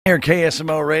Here at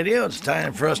KSMO Radio, it's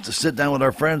time for us to sit down with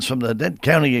our friends from the Dent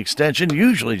County Extension,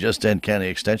 usually just Dent County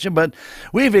Extension, but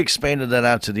we've expanded that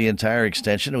out to the entire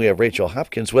extension. We have Rachel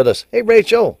Hopkins with us. Hey,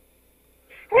 Rachel.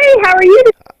 Hey, how are you?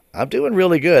 I'm doing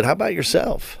really good. How about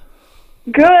yourself?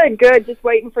 Good, good. Just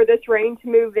waiting for this rain to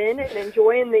move in and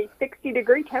enjoying the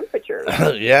 60-degree temperatures.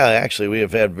 Yeah, actually, we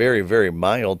have had very, very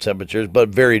mild temperatures, but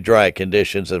very dry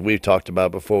conditions, as we've talked about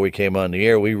before we came on the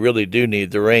air. We really do need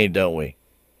the rain, don't we?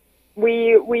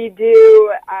 We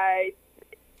do.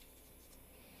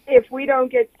 If we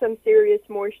don't get some serious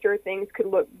moisture, things could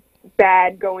look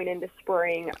bad going into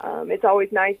spring. It's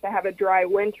always nice to have a dry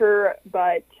winter,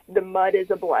 but the mud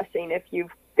is a blessing if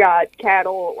you've got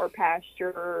cattle or pasture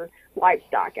or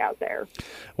livestock out there.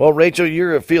 Well, Rachel,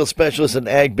 you're a field specialist in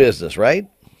ag business, right?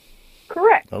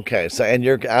 Correct. Okay, so and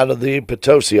you're out of the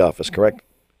Potosi office, correct?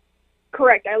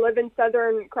 Correct. I live in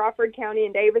southern Crawford County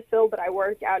in Davisville, but I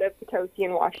work out of Potosi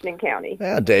in Washington County.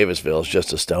 Well, Davisville is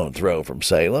just a stone throw from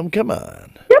Salem. Come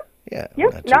on. Yep. Yeah,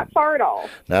 yep, not far at all.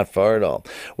 Not far at all.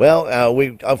 Well,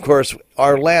 we, of course,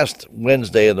 our last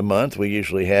Wednesday of the month, we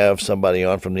usually have somebody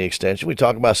on from the extension. We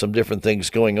talk about some different things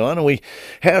going on, and we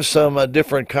have some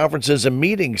different conferences and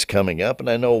meetings coming up, and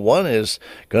I know one is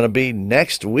going to be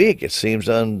next week. It seems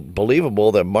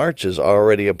unbelievable that March is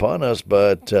already upon us,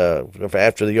 but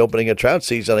after the opening of trout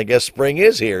season, I guess spring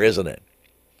is here, isn't it?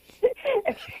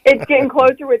 It's getting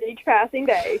closer with each passing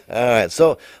day. All right,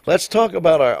 so let's talk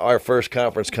about our first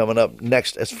conference coming up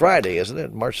next. It's Friday, isn't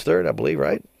it? March 3rd, I believe,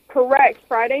 right? Correct.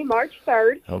 Friday, March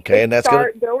 3rd. Okay, and that's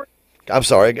going to... I'm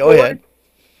sorry, go ahead.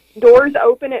 Doors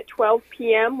open at 12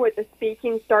 p.m. with the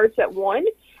speaking starts at 1.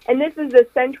 And this is the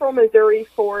Central Missouri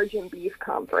Forage and Beef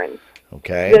Conference.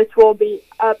 Okay. This will be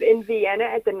up in Vienna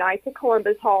at the Knights of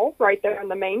Columbus Hall, right there on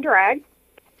the main drag.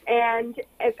 And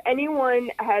if anyone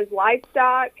has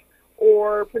livestock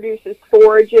or produces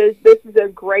forages, this is a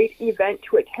great event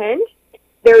to attend.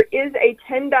 There is a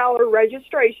 $10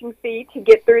 registration fee to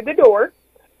get through the door,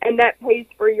 and that pays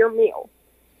for your meal.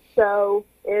 So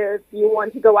if you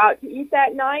want to go out to eat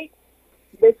that night,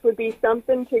 this would be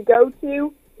something to go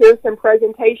to. Here's some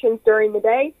presentations during the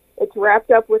day. It's wrapped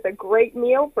up with a great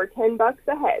meal for $10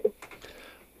 a head.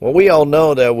 Well, we all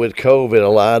know that with COVID, a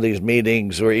lot of these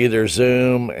meetings were either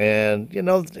Zoom, and,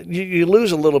 you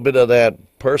lose a little bit of that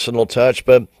personal touch,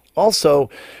 but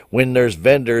also when there's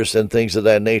vendors and things of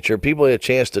that nature, people get a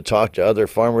chance to talk to other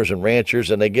farmers and ranchers,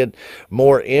 and they get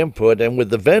more input. And with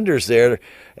the vendors there,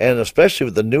 and especially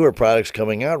with the newer products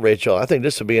coming out, Rachel, I think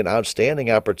this would be an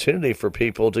outstanding opportunity for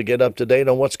people to get up to date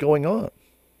on what's going on.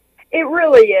 It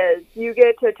really is. You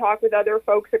get to talk with other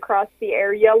folks across the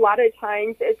area. A lot of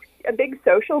times it's a big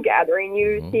social gathering.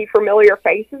 You see familiar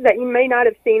faces that you may not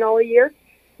have seen all year.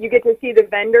 You get to see the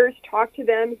vendors, talk to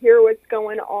them, hear what's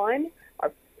going on.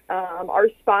 Our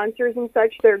sponsors and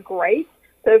such, they're great.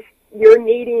 So if you're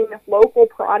needing local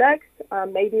products,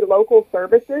 maybe local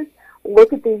services,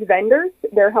 look at these vendors.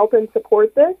 They're helping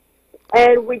support this.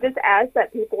 And we just ask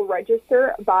that people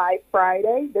register by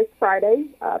this Friday,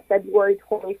 February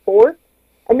 24th.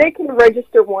 And they can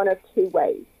register one of two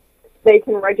ways. They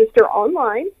can register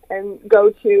online and go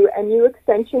to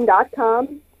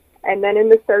muextension.com, and then in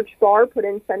the search bar, put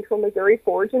in Central Missouri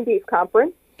Forage and Beef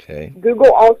Conference. Okay.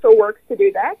 Google also works to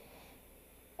do that.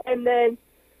 And then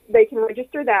they can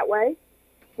register that way.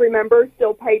 Remember,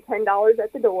 still pay $10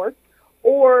 at the door.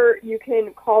 Or you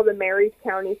can call the Marys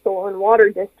County Soil and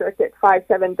Water District at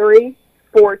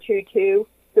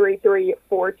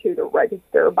 573-422-3342 to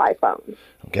register by phone.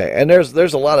 Okay, and there's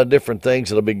a lot of different things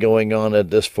that'll be going on at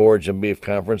this Forage and Beef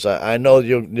Conference. I know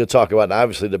you'll talk about,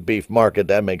 obviously, the beef market.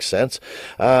 That makes sense.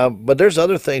 But there's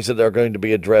other things that are going to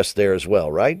be addressed there as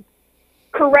well, right?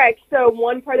 Correct. So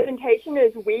one presentation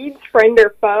is Weeds, Friend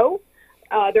or Foe.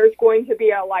 There's going to be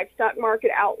a livestock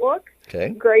market outlook. Okay.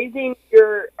 Grazing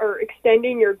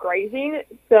extending your grazing.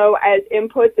 So as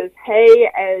inputs as hay,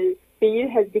 as feed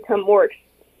has become more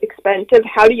expensive,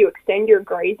 how do you extend your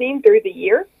grazing through the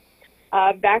year?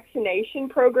 Vaccination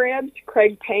programs.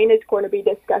 Craig Payne is going to be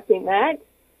discussing that.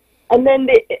 And then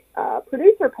the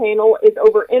producer panel is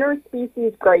over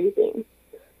interspecies grazing.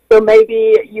 So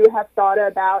maybe you have thought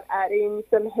about adding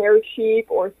some hair sheep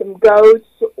or some goats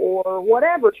or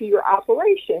whatever to your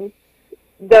operation.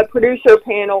 The producer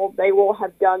panel, they will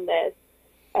have done this,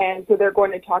 and so they're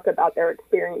going to talk about their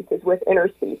experiences with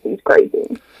interspecies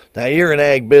grazing. Now, you're in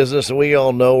ag business, and we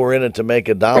all know we're in it to make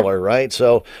a dollar, right?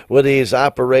 So with these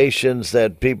operations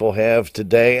that people have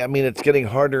today, I mean, it's getting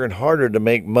harder and harder to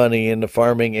make money in the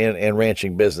farming and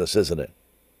ranching business, isn't it?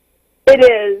 It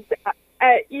is.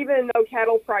 Even though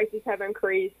cattle prices have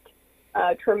increased,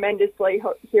 tremendously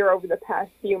here over the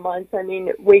past few months. I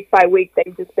mean, week by week,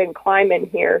 they've just been climbing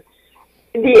here.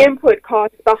 The input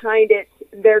costs behind it,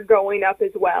 they're going up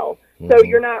as well. So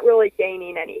you're not really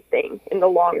gaining anything in the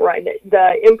long run.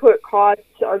 The input costs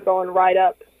are going right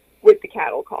up with the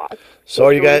cattle costs. So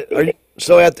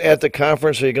at the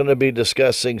conference, are you going to be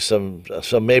discussing some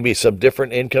maybe some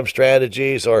different income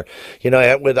strategies, or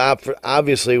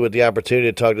obviously with the opportunity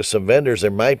to talk to some vendors, there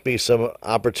might be some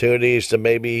opportunities to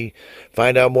maybe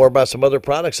find out more about some other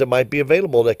products that might be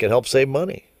available that can help save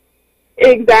money.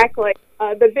 Exactly.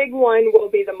 The big one will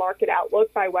be the Market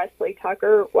Outlook by Wesley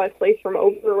Tucker. Wesley's from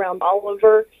over around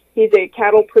Oliver. He's a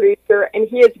cattle producer, and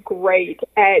he is great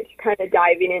at kind of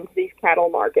diving into these cattle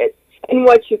markets and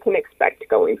what you can expect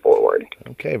going forward.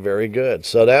 Okay, very good.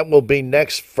 So that will be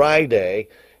next Friday.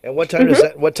 And what time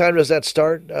does that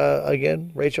start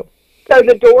again, Rachel? So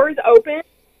the doors open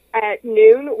at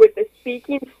noon with the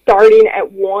speaking starting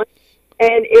at 1.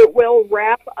 And it will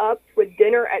wrap up with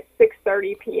dinner at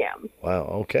 6:30 p.m. Wow,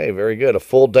 okay, very good. A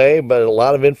full day, but a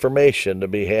lot of information to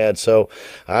be had. So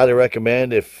I highly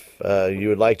recommend, if you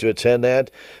would like to attend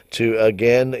that, to,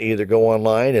 again, either go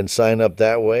online and sign up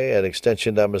that way at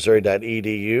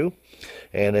extension.missouri.edu.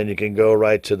 And then you can go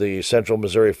right to the Central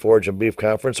Missouri Forage and Beef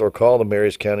Conference or call the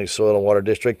Marys County Soil and Water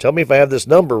District. Tell me if I have this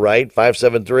number right,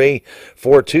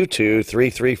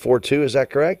 573-422-3342. Is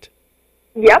that correct?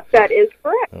 Yep, that is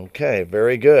correct. Okay,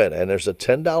 very good. And there's a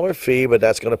 $10 fee, but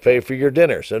that's going to pay for your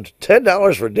dinner. So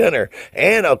 $10 for dinner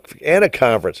and a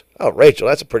conference. Oh, Rachel,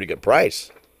 that's a pretty good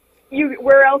price.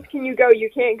 Where else can you go? You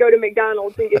can't go to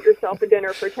McDonald's and get yourself a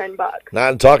dinner for $10.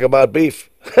 Not talk about beef.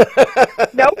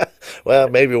 Nope. Well,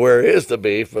 maybe where is the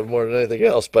beef, but more than anything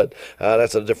else. But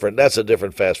that's a different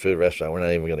fast food restaurant. We're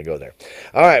not even going to go there.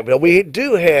 All right. Well, we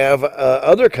do have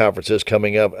other conferences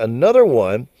coming up. Another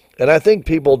one, and I think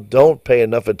people don't pay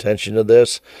enough attention to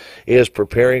this, is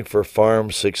preparing for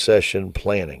farm succession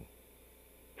planning.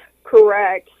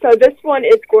 Correct. So this one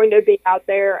is going to be out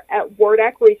there at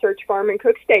Wardak Research Farm and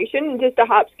Cook Station, just a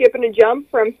hop, skip, and a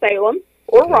jump from Salem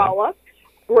or Rolla,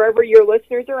 wherever your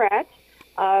listeners are at.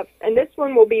 And this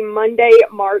one will be Monday,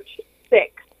 March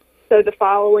 6th, so the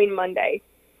following Monday.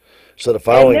 So the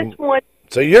following. And this one.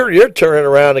 So you're turning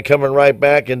around and coming right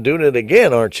back and doing it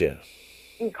again, aren't you?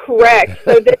 Correct.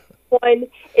 So this one,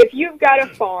 if you've got a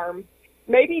farm,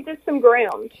 maybe just some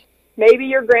ground, maybe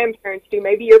your grandparents do,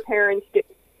 maybe your parents do,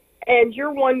 and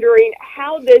you're wondering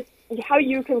how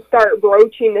you can start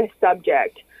broaching this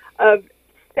subject of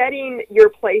setting your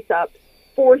place up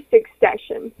for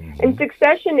succession. Mm-hmm. And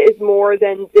succession is more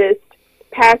than just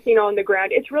passing on the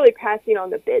ground. It's really passing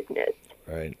on the business.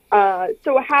 Right.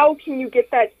 So how can you get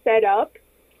that set up?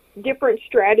 Different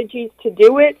strategies to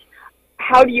do it.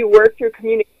 How do you work through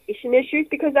communication issues?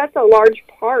 Because that's a large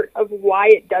part of why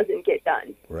it doesn't get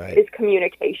done, right, is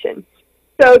communication.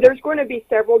 So there's going to be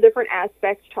several different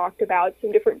aspects talked about,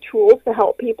 some different tools to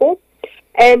help people.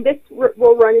 And this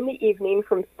will run in the evening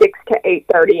from 6 to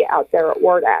 8:30 out there at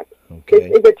Wardak. Okay.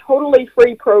 This is a totally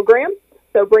free program,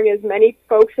 so bring as many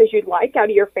folks as you'd like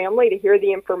out of your family to hear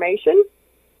the information.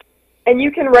 And you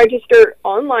can register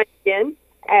online again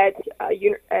at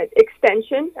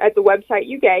Extension at the website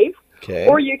you gave. Okay.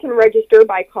 Or you can register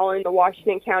by calling the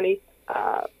Washington County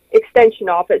Extension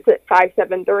office at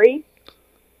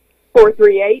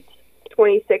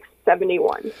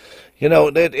 573-438-2671. You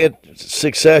know,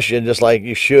 succession, just like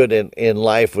you should in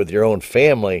life with your own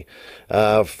family,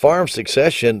 farm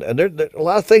succession, and there a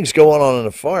lot of things going on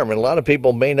a farm, and a lot of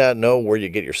people may not know where you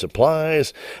get your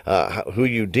supplies, who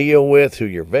you deal with, who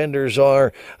your vendors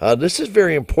are. This is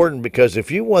very important because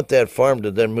if you want that farm to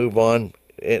then move on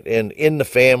in the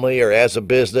family or as a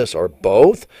business or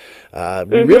both,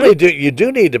 you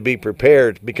do need to be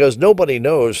prepared because nobody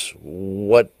knows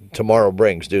what tomorrow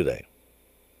brings, do they?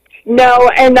 No,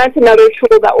 and that's another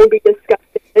tool that will be discussed.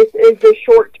 This is the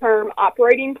short-term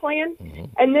operating plan,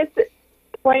 and this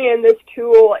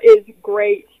tool is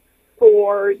great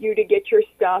for you to get your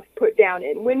stuff put down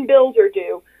in. When bills are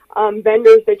due,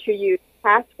 vendors that you use,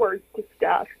 passwords to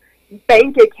stuff,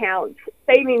 bank accounts,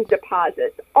 savings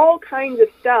deposits, all kinds of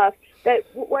stuff. That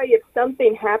way, if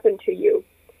something happened to you,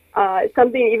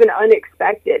 something even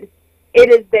unexpected,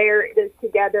 it is there, it is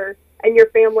together, and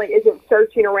your family isn't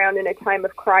searching around in a time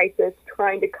of crisis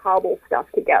trying to cobble stuff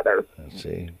together. I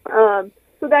see.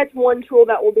 So that's one tool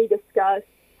that will be discussed.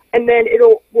 And then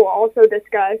we'll also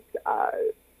discuss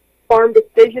farm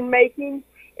decision-making,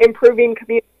 improving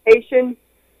communication,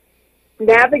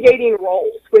 navigating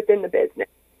roles within the business.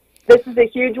 This is a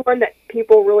huge one that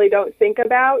people really don't think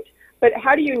about, but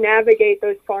how do you navigate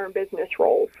those farm business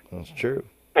roles? That's true.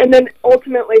 And then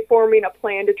ultimately forming a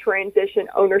plan to transition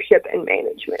ownership and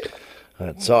management.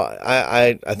 So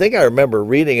I think I remember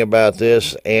reading about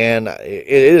this, and it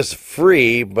is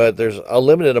free, but there's a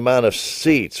limited amount of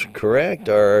seats, correct?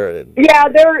 Or Yeah,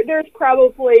 there's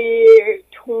probably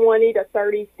 20 to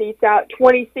 30 seats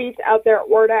 20 seats out there at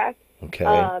WordAct.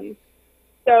 okay.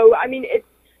 So, I mean,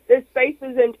 the space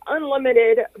isn't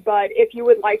unlimited, but if you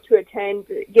would like to attend,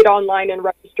 get online and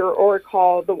register or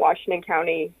call the Washington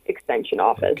County Extension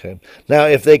Office. Okay. Now,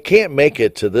 if they can't make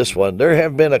it to this one, there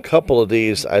have been a couple of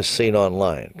these I've seen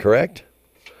online, correct?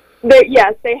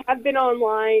 Yes, they have been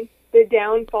online. The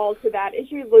downfall to that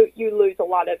is you lose a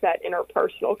lot of that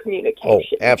interpersonal communication. Oh,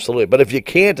 absolutely. But if you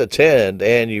can't attend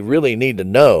and you really need to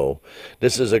know,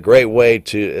 this is a great way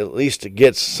to at least to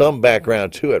get some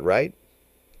background to it, right?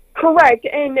 Correct.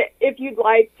 And if you'd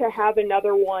like to have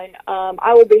another one,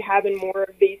 I will be having more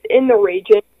of these in the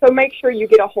region. So make sure you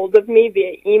get a hold of me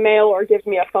via email or give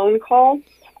me a phone call.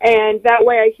 And that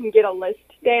way I can get a list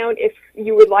down. If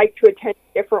you would like to attend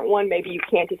a different one, maybe you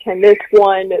can't attend this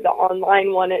one, the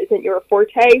online one isn't your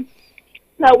forte.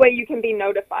 That way you can be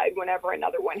notified whenever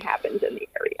another one happens in the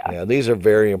area. Yeah, these are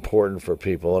very important for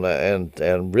people,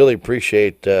 and really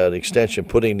appreciate the extension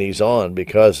putting these on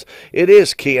because it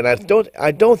is key. And I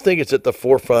don't think it's at the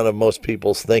forefront of most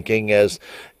people's thinking as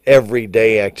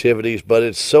everyday activities, but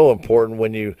it's so important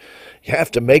when you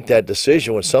have to make that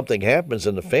decision when something happens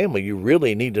in the family. You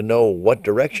really need to know what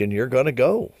direction you're going to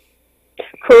go.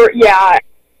 Yeah.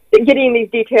 Getting these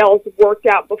details worked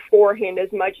out beforehand is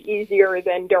much easier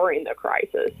than during the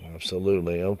crisis.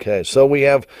 Absolutely. Okay. So we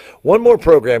have one more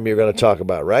program you're going to talk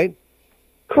about, right?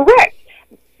 Correct.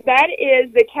 That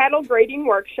is the cattle grading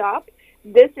workshop.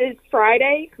 This is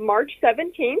Friday, March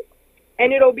 17th,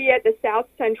 and it'll be at the South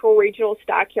Central Regional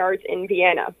Stockyards in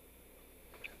Vienna.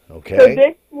 Okay. So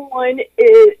this one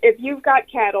is, if you've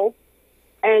got cattle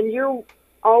and you're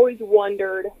always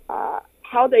wondered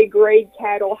how they grade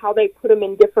cattle, how they put them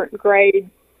in different grades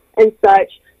and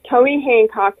such, Tony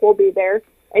Hancock will be there,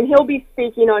 and he'll be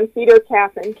speaking on feeder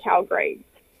calf and cow grades.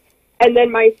 And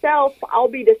then myself, I'll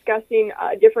be discussing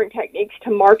different techniques to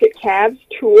market calves,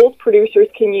 tools producers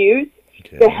can use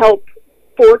to help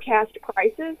forecast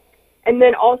prices, and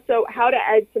then also how to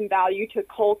add some value to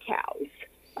cull cows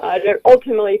to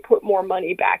ultimately put more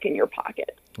money back in your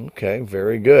pocket. Okay,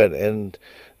 very good. And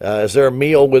is there a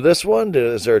meal with this one?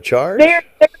 Is there a charge? There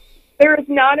is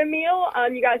not a meal.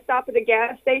 You got to stop at a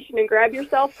gas station and grab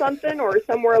yourself something or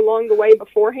somewhere along the way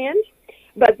beforehand.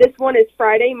 But this one is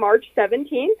Friday, March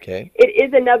 17th. Okay. It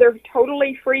is another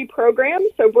totally free program,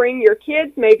 so bring your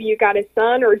kids. Maybe you got a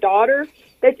son or daughter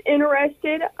that's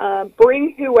interested.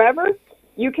 Bring whoever.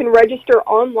 You can register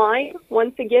online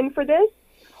once again for this,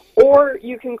 or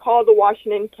you can call the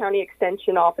Washington County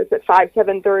Extension Office at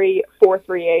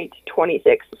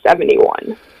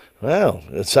 573-438-2671. Wow,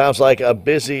 it sounds like a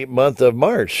busy month of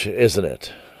March, isn't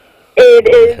it?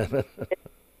 It is.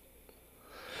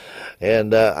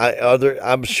 And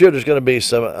I'm sure there's going to be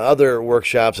some other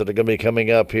workshops that are going to be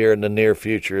coming up here in the near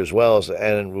future as well.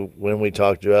 And when we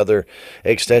talk to other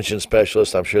extension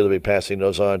specialists, I'm sure they'll be passing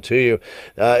those on to you.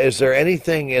 Is there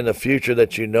anything in the future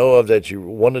that you know of that you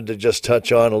wanted to just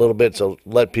touch on a little bit to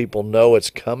let people know it's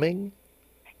coming?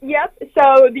 Yep.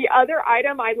 So the other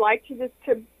item I'd like to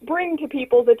bring to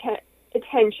people's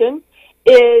attention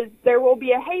is there will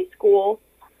be a hay school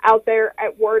out there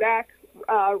at WordAct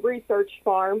Research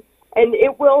Farm, and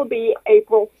it will be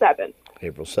April 7th.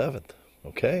 April 7th.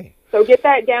 Okay. So get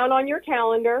that down on your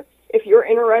calendar. If you're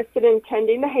interested in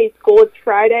attending the hay school, it's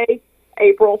Friday,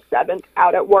 April 7th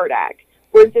out at WordAct.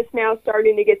 We're just now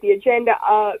starting to get the agenda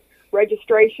up,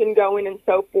 registration going, and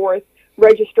so forth.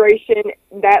 Registration,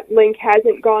 that link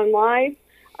hasn't gone live,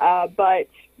 but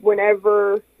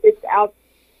whenever it's out,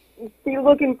 be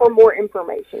looking for more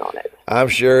information on it. I'm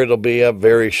sure it'll be up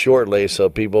very shortly so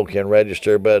people can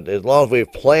register, but as long as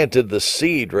we've planted the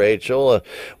seed, Rachel,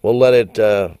 we'll let it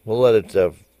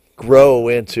grow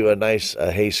into a nice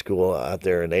hay school out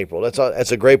there in April.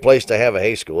 That's a great place to have a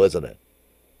hay school, isn't it?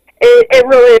 It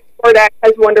really is. WordAct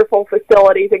has wonderful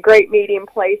facilities, a great meeting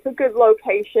place, a good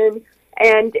location,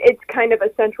 and it's kind of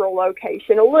a central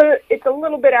location. It's a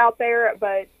little bit out there,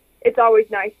 but it's always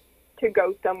nice to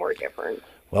go somewhere different.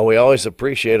 Well, we always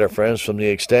appreciate our friends from the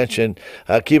Extension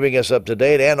keeping us up to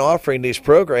date and offering these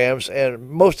programs. And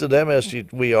most of them, as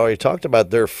we already talked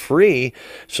about, they're free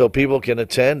so people can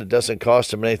attend. It doesn't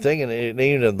cost them anything. And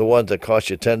even the ones that cost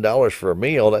you $10 for a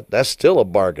meal, that's still a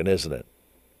bargain, isn't it?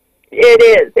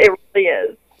 It is. It really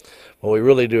is. Well, we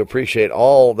really do appreciate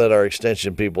all that our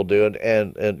extension people do,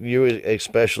 and you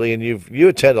especially, and you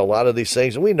attend a lot of these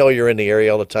things, and we know you're in the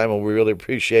area all the time, and we really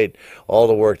appreciate all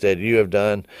the work that you have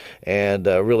done, and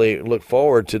really look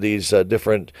forward to these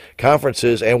different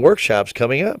conferences and workshops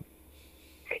coming up.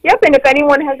 Yep, and if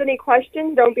anyone has any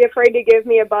questions, don't be afraid to give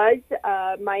me a buzz.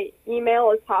 My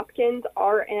email is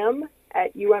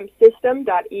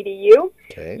hopkinsrm@umsystem.edu.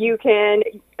 Okay. You can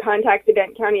contact the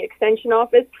Denton County Extension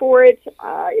Office for it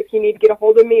if you need to get a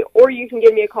hold of me, or you can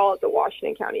give me a call at the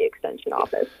Washington County Extension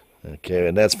Office. Okay,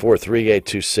 and that's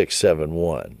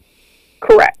 438-2671.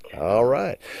 Correct. All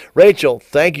right. Rachel,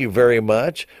 thank you very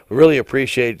much. We really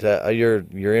appreciate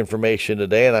your information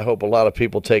today, and I hope a lot of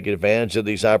people take advantage of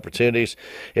these opportunities,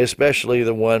 especially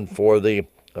the one for the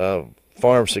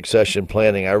farm succession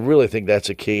planning. I really think that's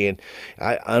a key, and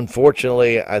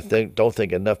unfortunately, don't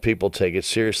think enough people take it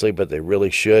seriously, but they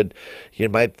really should. You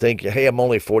might think, hey, I'm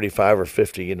only 45 or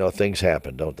 50. You know, things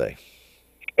happen, don't they?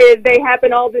 They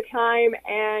happen all the time,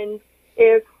 and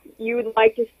if you would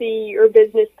like to see your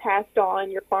business passed on,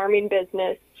 your farming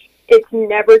business, it's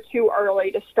never too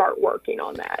early to start working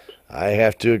on that. I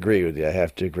have to agree with you. I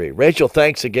have to agree. Rachel,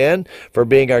 thanks again for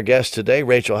being our guest today.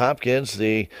 Rachel Hopkins,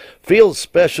 the field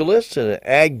specialist in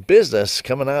ag business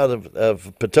coming out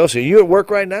of Potosi. Are you at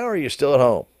work right now, or are you still at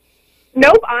home?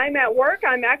 Nope, I'm at work.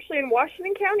 I'm actually in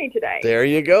Washington County today. There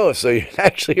you go. So you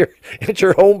actually are at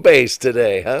your home base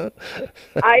today, huh?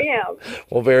 I am.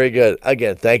 Well, very good.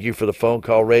 Again, thank you for the phone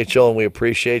call, Rachel, and we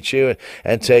appreciate you,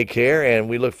 and take care, and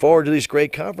we look forward to these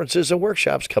great conferences and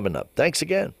workshops coming up. Thanks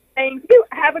again. Thank you.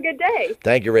 Have a good day.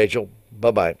 Thank you, Rachel.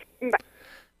 Bye-bye. Bye.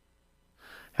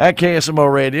 At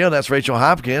KSMO Radio, that's Rachel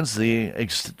Hopkins, the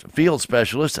field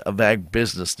specialist of Ag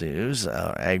Business News,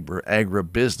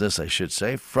 agribusiness, I should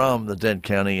say, from the Denton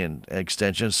County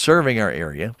Extension, serving our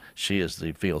area. She is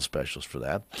the field specialist for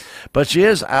that. But she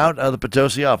is out of the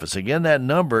Potosi office. Again, that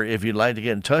number, if you'd like to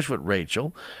get in touch with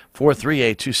Rachel,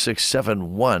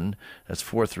 438-2671. That's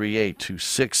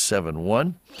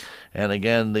 438-2671. And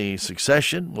again, the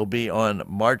succession will be on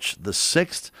March the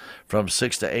 6th from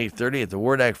 6 to 8:30 at the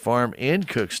Wardak Farm in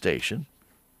Cook Station.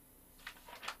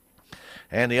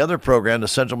 And the other program, the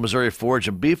Central Missouri Forage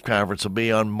and Beef Conference, will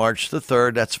be on March the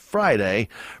 3rd. That's Friday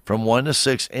from 1 to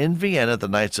 6 in Vienna at the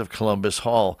Knights of Columbus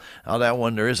Hall. Now, that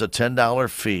one, there is a $10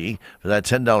 fee. That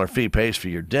 $10 fee pays for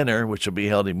your dinner, which will be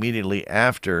held immediately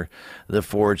after the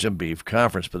Forage and Beef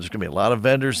Conference. But there's going to be a lot of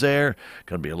vendors there,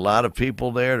 going to be a lot of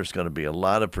people there. There's going to be a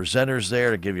lot of presenters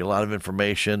there to give you a lot of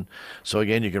information. So,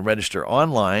 again, you can register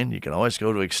online. You can always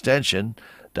go to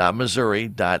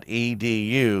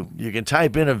extension.missouri.edu. You can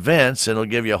type in events, and it'll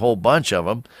give you a whole bunch of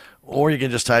them, or you can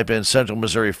just type in Central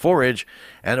Missouri Forage,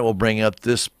 and it will bring up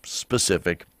this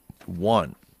specific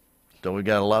one. So we've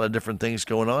got a lot of different things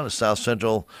going on. The South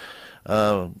Central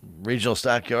Regional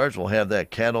Stockyards will have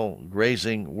that cattle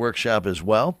grazing workshop as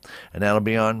well, and that'll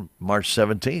be on March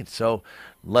 17th. So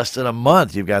less than a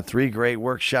month, you've got 3 great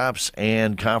workshops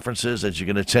and conferences that you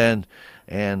can attend,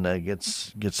 and get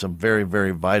some very, very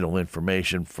vital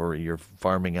information for your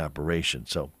farming operation.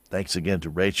 So thanks again to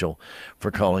Rachel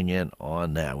for calling in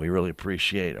on that. We really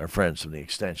appreciate our friends from the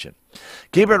Extension.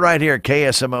 Keep it right here at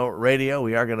KSMO Radio.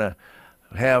 We are going to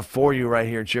have for you right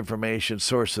here at your information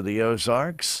source of the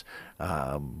Ozarks.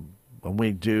 When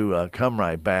we do come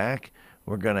right back,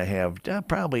 we're going to have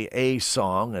probably a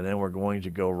song, and then we're going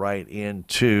to go right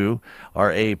into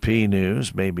our AP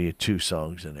news, maybe 2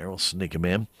 songs in there. We'll sneak them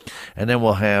in. And then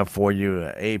we'll have for you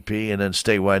AP and then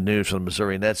statewide news from the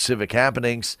Missouri Net Civic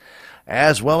Happenings,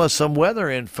 as well as some weather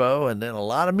info, and then a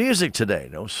lot of music today.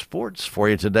 No sports for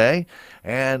you today.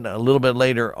 And a little bit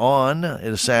later on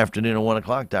this afternoon at 1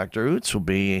 o'clock, Dr. Oots will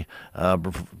be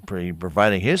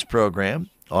providing his program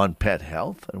on pet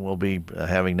health, and we'll be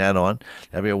having that on.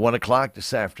 That'll be at 1 o'clock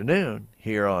this afternoon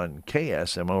here on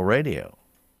KSMO Radio.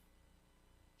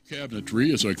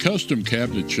 Cabinetry is a custom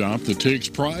cabinet shop that takes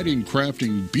pride in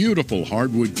crafting beautiful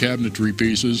hardwood cabinetry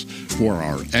pieces for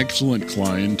our excellent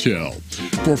clientele.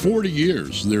 For 40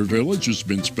 years, their village has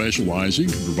been specializing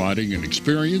in providing an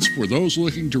experience for those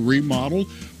looking to remodel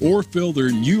or fill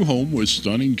their new home with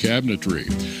stunning cabinetry.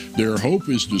 Their hope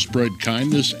is to spread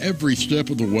kindness every step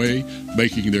of the way,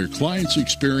 making their clients'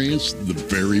 experience the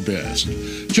very best.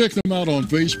 Check them out on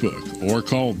Facebook or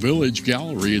call Village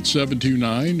Gallery at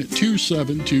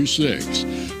 729-2726.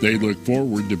 They look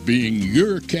forward to being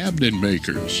your cabinet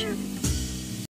makers.